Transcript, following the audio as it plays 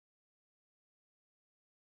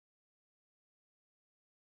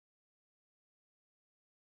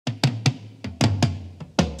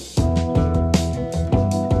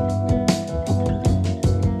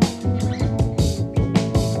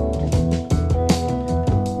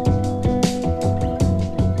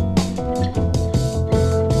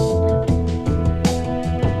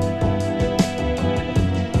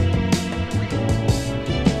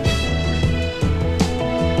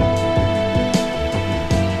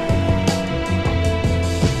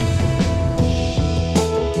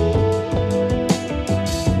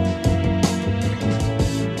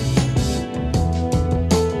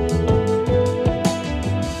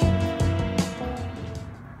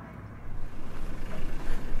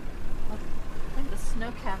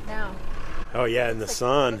snow cap now. Oh yeah, in the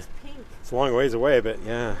sun. It's pink. It's a long ways away, but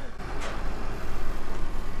yeah.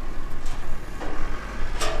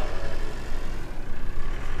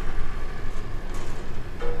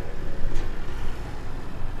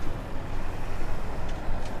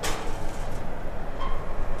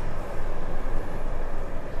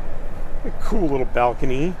 A cool little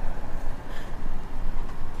balcony.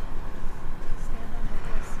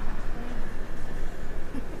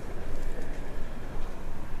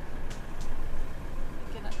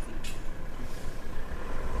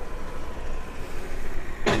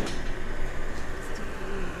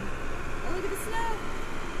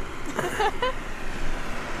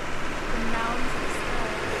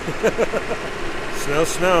 Snow,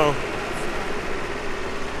 snow.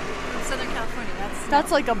 In Southern California,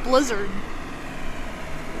 that's like a blizzard.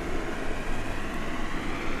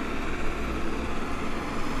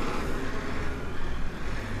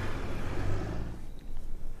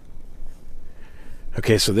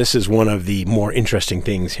 Okay, so this is one of the more interesting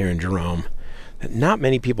things here in Jerome that not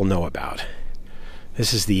many people know about.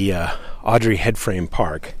 This is the Audrey Headframe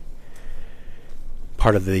Park,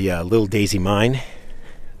 part of the Little Daisy Mine.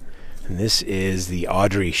 And this is the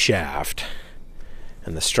Audrey shaft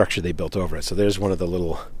and the structure they built over it. So there's one of the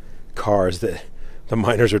little cars that the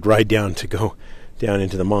miners would ride down to go down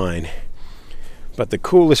into the mine. But the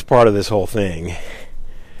coolest part of this whole thing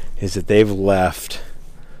is that they've left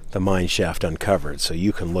the mine shaft uncovered, so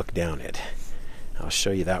you can look down it. I'll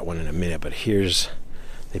show you that one in a minute, but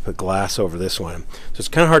they put glass over this one. So it's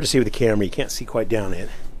kind of hard to see with the camera. You can't see quite down it.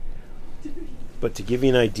 But to give you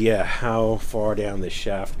an idea how far down this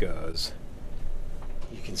shaft goes,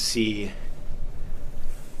 you can see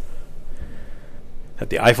that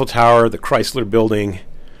the Eiffel Tower, the Chrysler Building,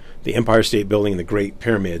 the Empire State Building, and the Great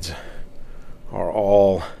Pyramids are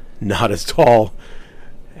all not as tall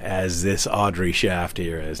as this Audrey shaft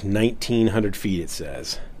here is. 1,900 feet, it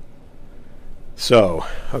says. So,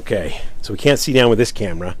 okay, so we can't see down with this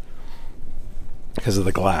camera because of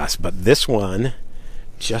the glass, but this one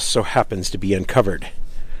just so happens to be uncovered.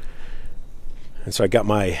 And so I got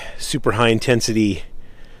my super high intensity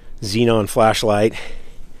xenon flashlight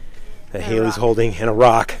that Haley's holding, and a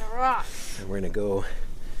rock. And we're going to go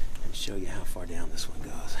and show you how far down this one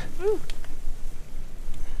goes. Ooh.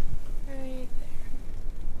 Right there.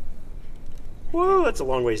 Whoa, that's a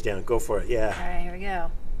long ways down. Go for it, yeah. All right, here we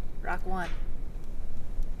go. Rock one.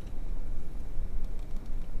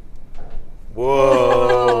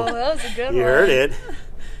 Whoa. Oh, that was a good one. You heard it.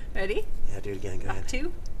 Ready? Yeah, do it again. Go Rock ahead.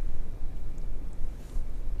 two.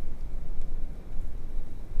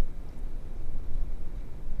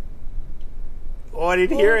 Oh, I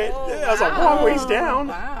didn't hear it. That was a long ways down.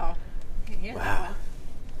 Wow. Yeah. Wow.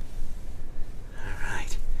 All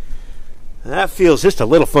right. That feels just a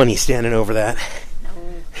little funny standing over that.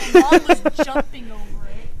 No. Mom was jumping over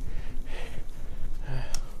it.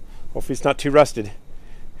 Hopefully it's not too rusted.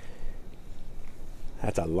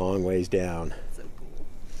 That's a long ways down.